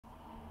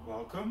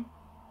Welcome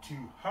to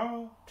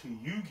How to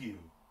Yugioh.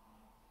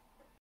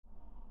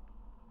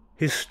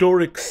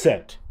 Historic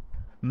set.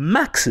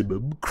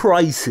 Maximum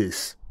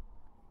crisis.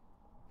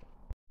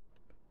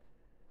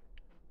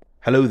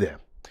 Hello there.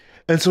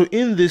 And so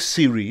in this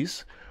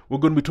series, we're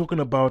going to be talking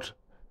about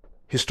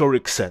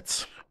historic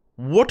sets.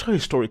 What are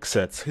historic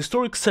sets?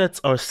 Historic sets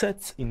are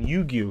sets in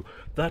Yu-Gi-Oh!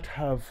 That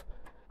have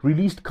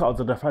released cards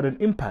that have had an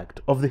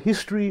impact of the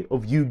history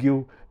of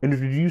Yu-Gi-Oh! And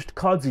introduced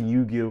cards in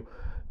Yu-Gi-Oh!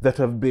 That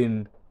have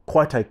been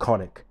quite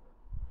iconic.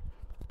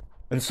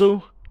 And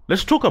so,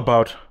 let's talk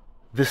about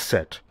this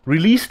set.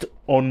 Released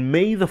on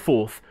May the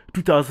 4th,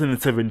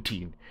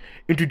 2017,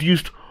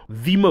 introduced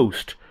the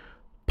most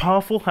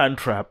powerful hand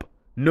trap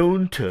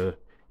known to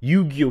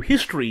Yu-Gi-Oh!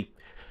 History,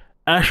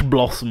 Ash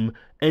Blossom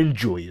and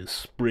Joyous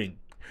Spring.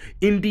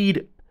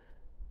 Indeed,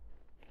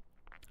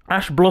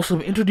 Ash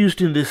Blossom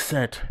introduced in this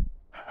set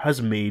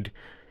has made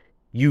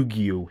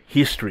Yu-Gi-Oh!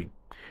 History.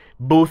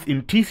 Both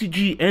in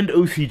TCG and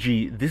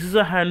OCG, this is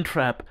a hand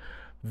trap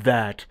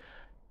that,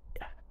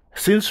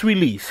 since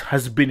release,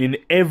 has been in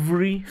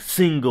every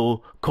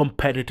single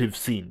competitive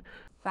scene.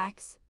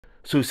 Facts.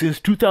 So since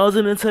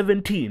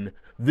 2017,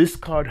 this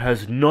card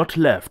has not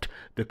left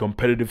the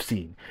competitive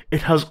scene.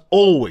 It has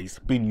always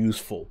been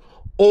useful,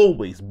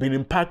 always been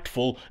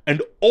impactful,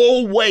 and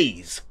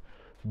always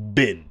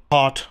been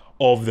part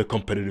of the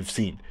competitive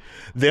scene.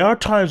 There are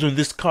times when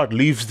this card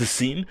leaves the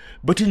scene,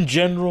 but in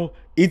general,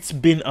 it's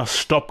been a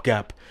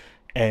stopgap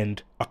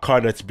and a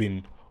card that's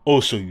been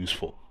also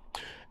useful.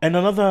 And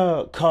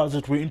another card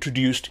that were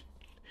introduced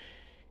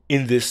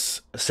in this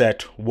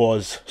set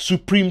was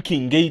Supreme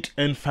King Gate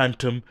and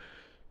Phantasm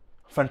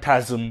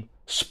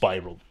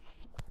Spiral.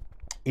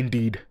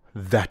 Indeed,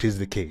 that is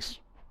the case.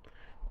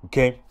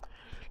 Okay,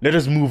 let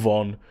us move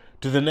on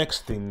to the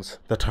next things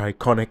that are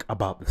iconic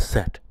about the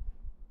set.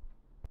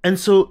 And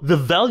so the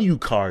value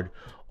card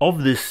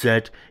of this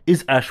set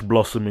is Ash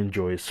Blossom and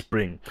Joyous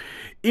Spring.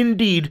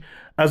 Indeed,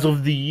 as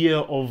of the year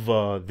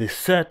of this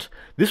set,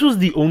 this was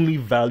the only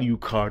value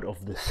card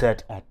of the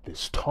set at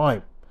this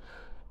time.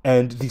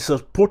 And the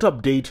support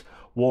update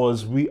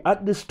was,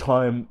 at this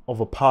time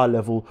of a power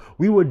level,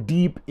 we were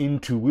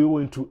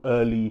into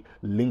early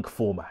link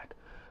format.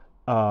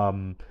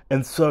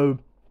 And so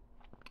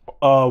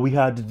we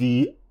had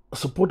the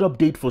support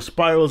update for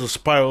Spirals. The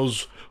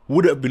Spirals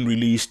would have been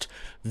released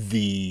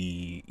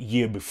the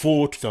year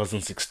before,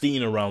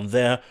 2016, around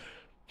there,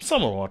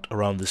 somewhat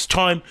around this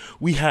time.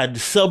 We had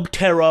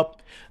Subterra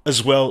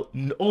as well,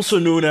 also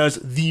known as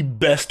the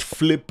best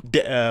flip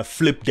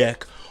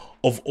deck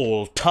of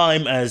all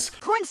time. As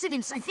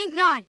Coincidence? I think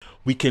not.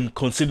 We can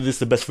consider this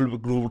the best flip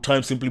deck of all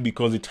time simply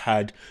because it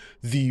had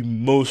the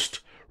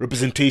most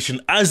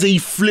representation as a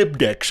flip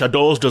deck.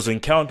 Shadows doesn't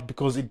count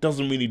because it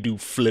doesn't really do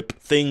flip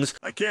things.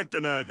 I can't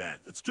deny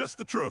that. It's just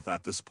the truth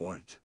at this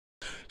point.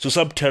 So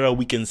Subterra,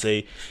 we can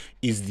say,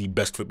 is the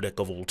best flip deck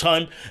of all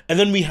time. And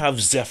then we have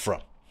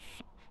Zephyra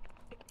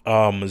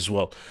as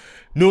well,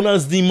 known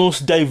as the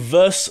most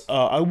diverse,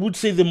 I would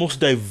say the most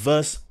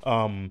diverse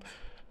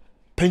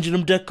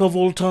pendulum deck of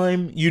all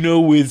time, you know,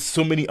 with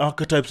so many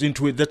archetypes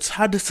into it, that's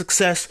had a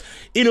success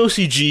in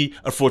OCG,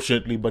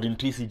 unfortunately, but in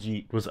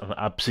TCG it was an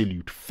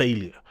absolute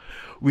failure.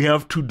 We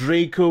have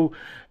Tudraco,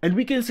 and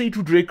we can say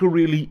Tudraco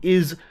really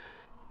is,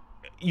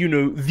 you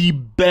know, the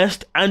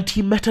best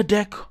anti-meta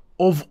deck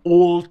of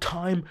all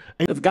time.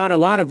 And I've got a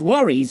lot of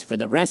worries for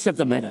the rest of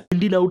the meta.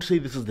 indeed, I would say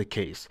this is the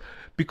case,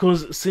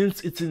 because since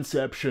its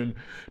inception,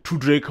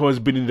 Tudraco has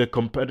been in the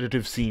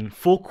competitive scene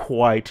for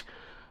quite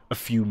a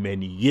few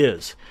many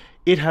years.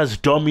 It has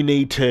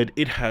dominated,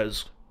 it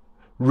has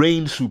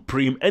reigned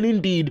supreme, and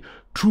indeed,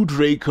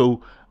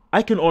 Tudraco,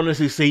 I can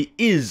honestly say,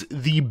 is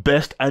the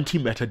best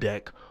anti-meta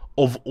deck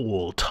of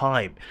all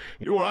time.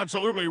 You are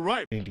absolutely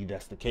right. Indeed,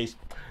 that's the case.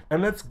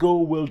 And let's go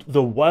with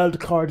the wild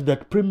card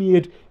that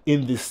premiered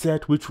in this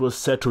set, which was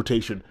Set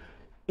Rotation.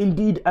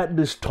 Indeed, at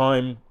this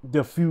time,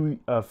 a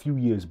few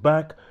years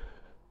back,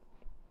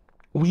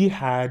 we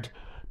had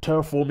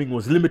Terraforming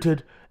was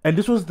limited, and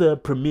this was the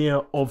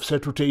premiere of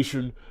Set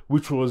Rotation,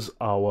 which was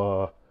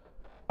our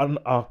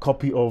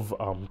copy of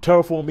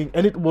Terraforming,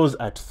 and it was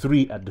at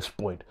 3 at this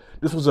point.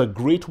 This was a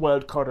great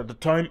wild card at the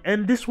time,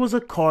 and this was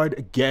a card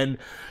again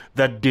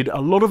that did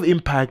a lot of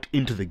impact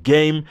into the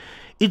game.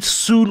 It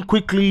soon,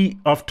 quickly,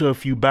 after a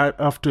few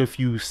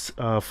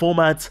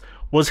formats,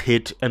 was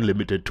hit and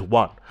limited to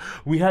 1.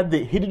 We had the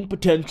Hidden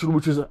Potential,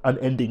 which is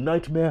Unending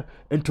Nightmare,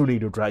 and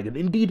Tornado Dragon.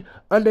 Indeed,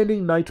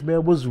 Unending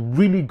Nightmare was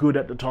really good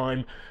at the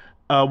time,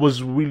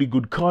 was a really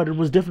good card, and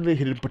was definitely a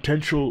Hidden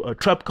Potential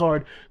trap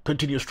card,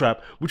 Continuous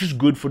Trap, which is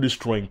good for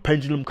destroying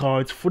Pendulum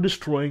cards, for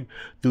destroying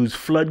those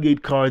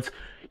Floodgate cards.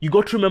 You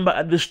got to remember,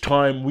 at this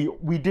time,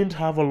 we didn't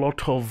have a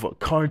lot of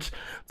cards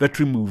that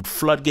removed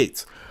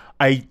Floodgates.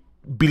 I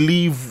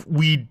believe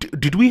we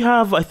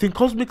have, I think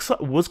Cosmic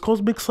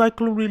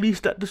Cyclone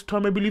released at this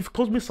time? I believe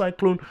Cosmic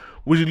Cyclone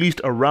was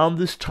released around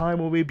this time,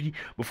 or maybe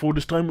before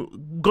this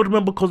time. Gotta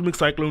remember, Cosmic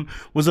Cyclone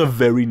was a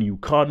very new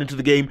card into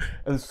the game,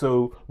 and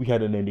so we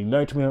had Unending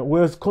Nightmare,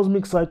 whereas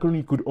Cosmic Cyclone,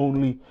 you could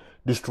only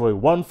destroy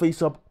one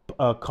face-up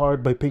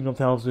card by paying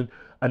 1,000,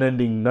 and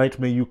ending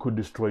Nightmare you could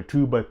destroy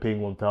 2 by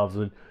paying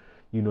 1,000.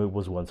 You know, it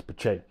was once per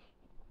chain.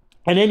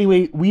 And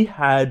anyway, we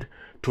had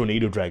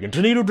Tornado Dragon.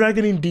 Tornado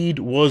Dragon indeed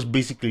was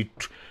basically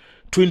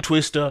Twin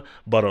Twister,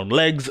 but on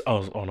legs,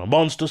 on a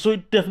monster, so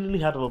it definitely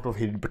had a lot of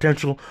hidden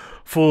potential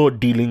for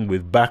dealing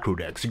with back row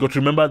decks. You got to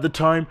remember at the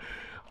time,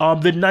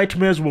 the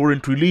Nightmares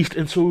weren't released,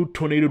 and so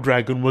Tornado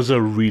Dragon was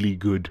a really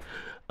good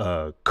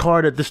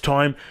card at this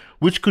time,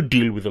 which could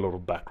deal with a lot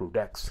of back row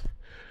decks.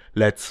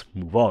 Let's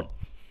move on.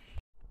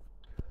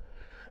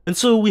 And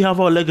so we have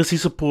our legacy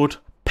support: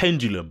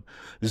 Pendulum,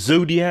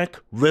 Zodiac,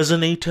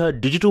 Resonator,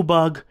 Digital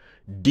Bug,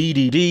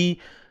 DDD,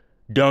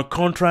 Dark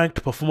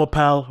Contract, Performer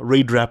Pal,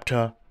 Raid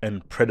Raptor,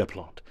 and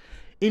Predaplant.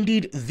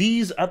 Indeed,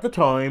 these at the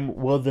time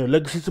were the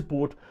legacy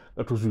support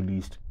that was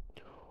released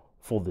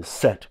for this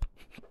set.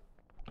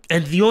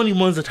 And the only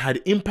ones that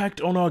had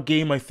impact on our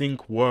game, I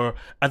think, were,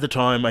 at the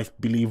time, I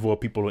believe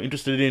what people were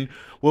interested in,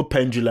 were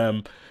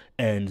Pendulum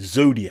and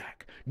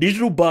Zodiac.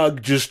 Digital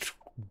Bug just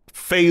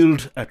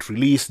failed at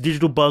release.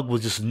 Digital Bug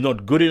was just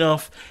not good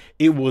enough.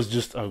 It was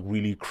just a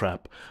really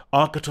crap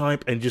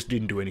archetype and just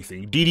didn't do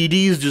anything.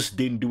 DDDs just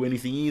didn't do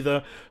anything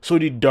either. So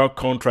did Dark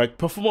Contract.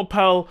 Performer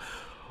Pal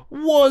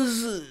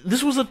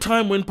this was a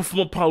time when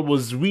Performer Pal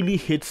was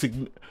really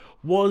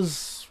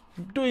was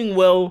doing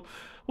well.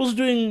 Was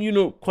doing, you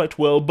know, quite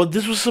well, but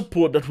this was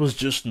support that was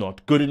just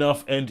not good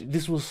enough, and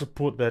this was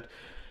support that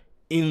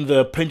in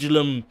the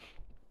Pendulum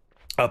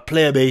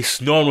player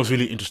base, no one was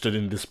really interested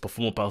in this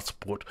Performer Pal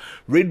support.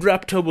 Raid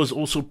Raptor was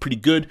also pretty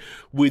good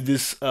with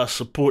this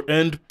support,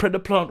 and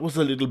Predaplant was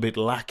a little bit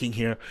lacking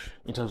here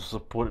in terms of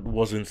support. It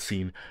wasn't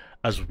seen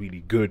as really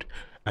good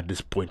at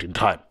this point in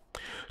time.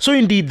 So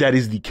indeed, that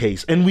is the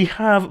case, and we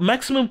have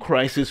Maximum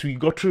Crisis. We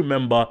got to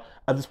remember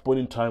at this point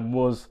in time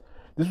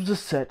this was a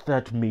set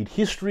that made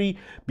history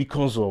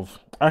because of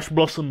Ash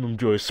Blossom and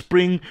Joyous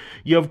Spring.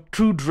 You have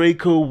True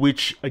Draco,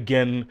 which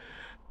again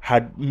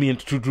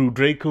True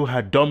Draco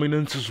had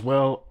dominance as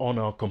well on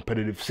our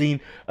competitive scene,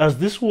 as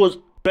this was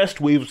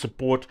best wave of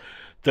support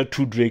that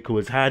True Draco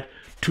has had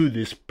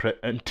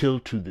until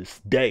to this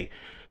day.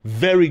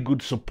 Very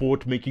good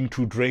support, making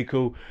True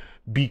Draco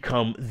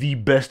become the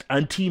best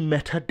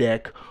anti-meta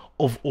deck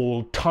of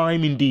all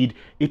time. Indeed,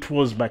 it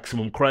was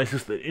Maximum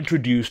Crisis that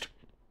introduced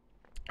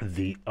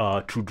the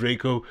True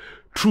Draco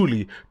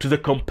truly to the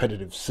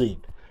competitive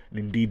scene. And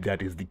indeed,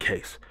 that is the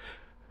case.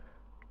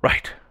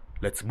 Right,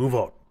 let's move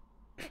on.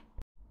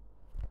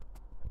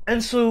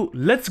 And so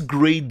let's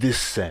grade this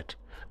set.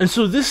 And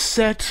so this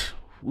set,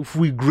 if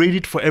we grade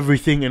it for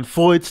everything and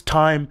for its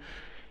time,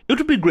 it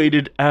would be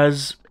graded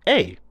as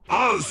A.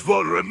 As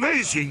for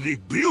amazingly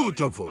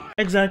beautiful.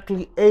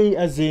 Exactly, A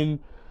as in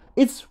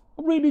it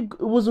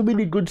was a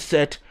really good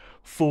set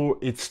for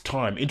its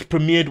time. It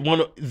premiered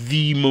one of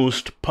the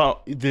most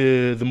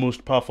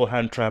powerful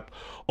hand trap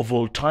of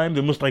all time,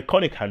 the most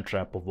iconic hand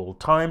trap of all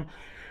time,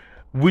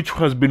 which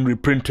has been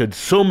reprinted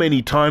so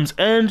many times.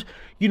 And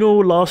you know,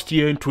 last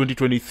year in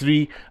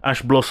 2023,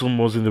 Ash Blossom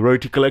was in the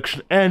Rarity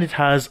Collection, and it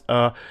has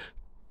a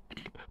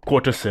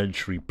quarter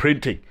century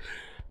printing.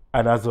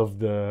 And as of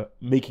the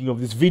making of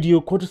this video,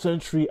 quarter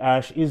century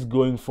Ash is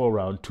going for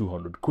around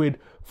 200 quid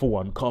for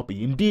one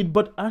copy. Indeed,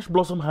 but Ash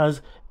Blossom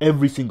has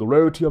every single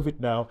rarity of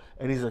it now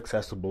and is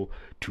accessible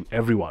to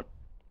everyone.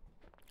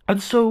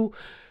 And so,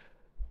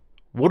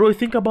 what do I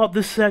think about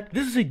this set?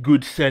 This is a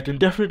good set, and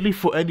definitely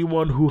for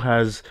anyone who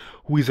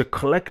is a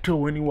collector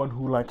or anyone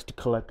who likes to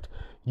collect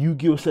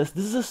Yu-Gi-Oh sets,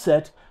 this is a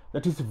set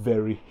that is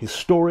very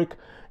historic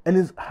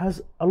and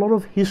has a lot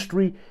of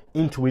history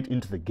into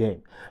the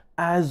game.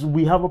 As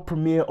we have a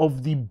premiere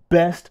of the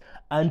best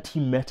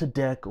anti-meta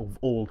deck of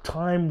all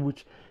time,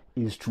 which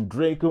is True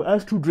Draco,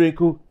 as True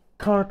Draco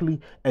currently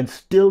and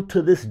still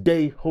to this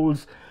day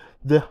holds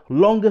the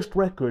longest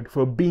record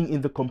for being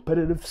in the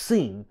competitive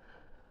scene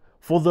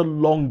for the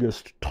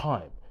longest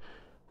time,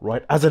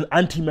 right? As an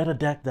anti-meta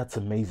deck, that's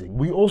amazing.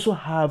 We also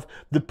have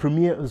the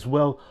premiere as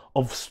well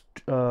of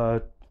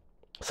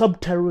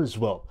Subterror as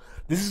well.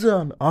 This is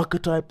an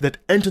archetype that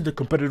entered the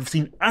competitive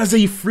scene as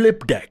a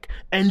flip deck,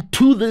 and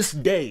to this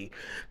day,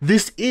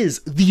 this is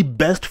the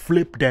best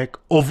flip deck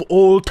of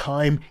all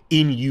time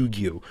in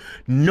Yu-Gi-Oh!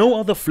 No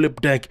other flip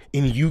deck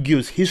in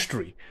Yu-Gi-Oh's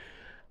history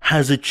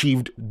has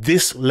achieved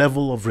this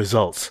level of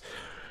results.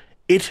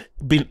 It's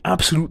been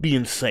absolutely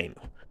insane.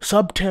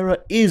 Subterror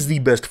is the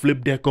best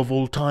flip deck of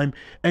all time,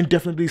 and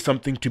definitely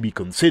something to be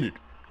considered,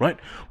 right?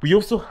 We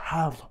also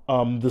have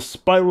the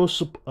Spiral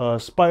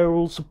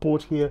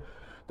support here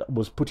that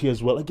was put here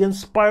as well. Again,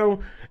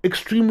 Spiral,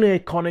 extremely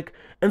iconic,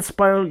 and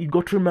Spiral, you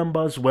got to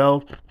remember as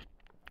well,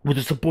 with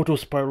the support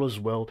of Spiral as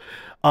well,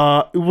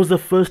 it was the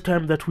first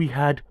time that we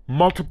had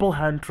multiple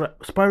hand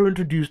traps. Spiral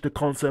introduced the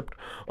concept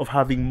of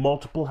having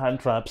multiple hand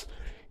traps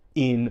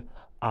in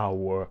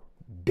our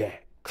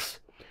decks.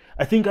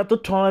 I think at the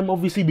time,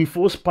 obviously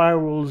before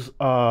Spiral's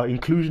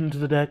inclusion into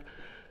the deck,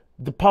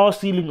 the power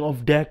ceiling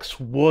of decks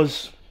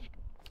was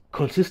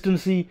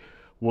consistency,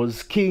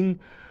 was king,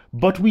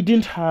 but we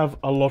didn't have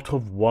a lot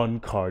of one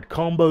card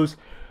combos.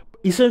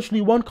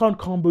 essentially one-count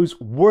combos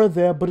were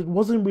there, but it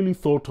wasn't really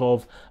thought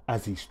of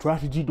as a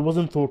strategy. It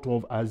wasn't thought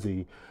of as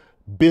a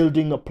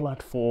building a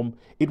platform.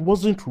 It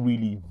wasn't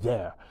really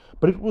there.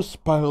 But it was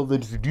Spiral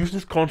that introduced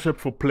this concept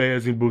for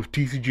players in both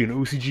TCG and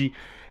OCG,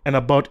 and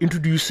about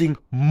introducing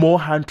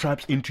more hand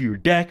traps into your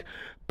deck,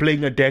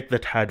 playing a deck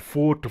that had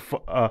 4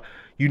 to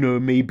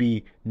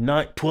maybe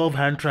 12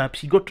 hand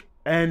traps.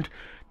 And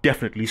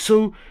definitely.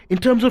 So in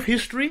terms of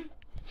history,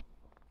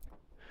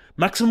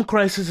 Maximum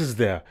Crisis is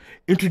there,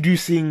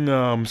 introducing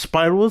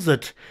spirals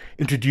that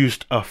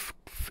introduced a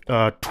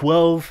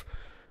 12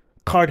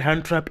 card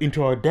hand trap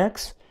into our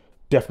decks.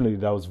 Definitely,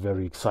 that was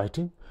very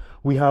exciting.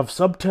 We have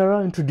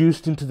Subterra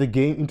introduced into the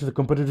game, into the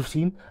competitive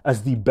scene,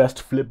 as the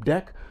best flip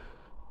deck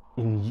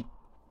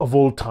of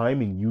all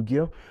time in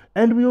Yu-Gi-Oh!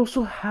 And we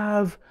also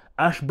have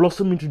Ash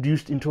Blossom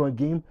introduced into our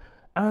game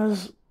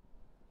as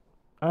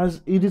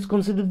it is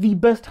considered the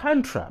best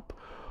hand trap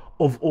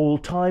of all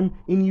time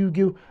in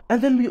Yu-Gi-Oh!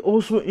 And then we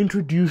also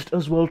introduced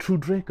as well True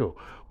Draco,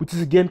 which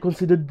is again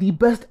considered the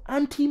best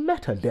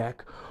anti-meta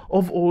deck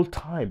of all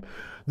time.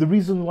 The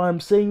reason why I'm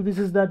saying this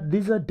is that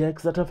these are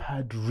decks that have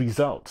had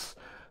results.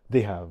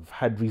 They have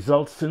had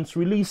results since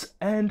release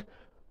and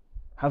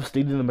have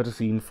stayed in the meta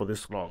scene for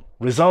this long.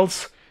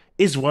 Results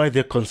is why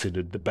they're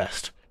considered the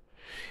best.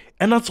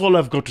 And that's all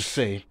I've got to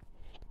say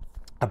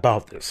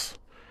about this.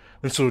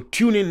 And so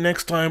tune in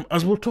next time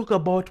as we'll talk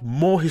about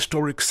more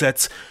historic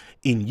sets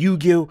in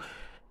Yu-Gi-Oh!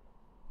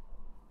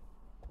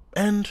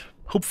 And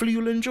hopefully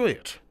you'll enjoy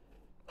it.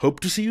 Hope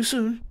to see you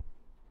soon.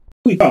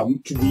 We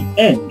come to the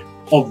end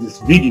of this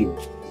video.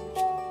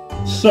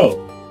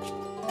 So,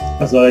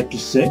 as I like to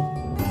say,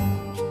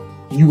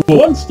 you are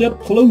one step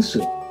closer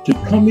to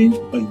becoming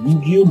a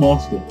Yu-Gi-Oh!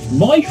 Master.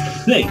 My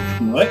fate,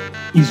 right,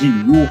 is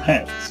in your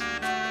hands.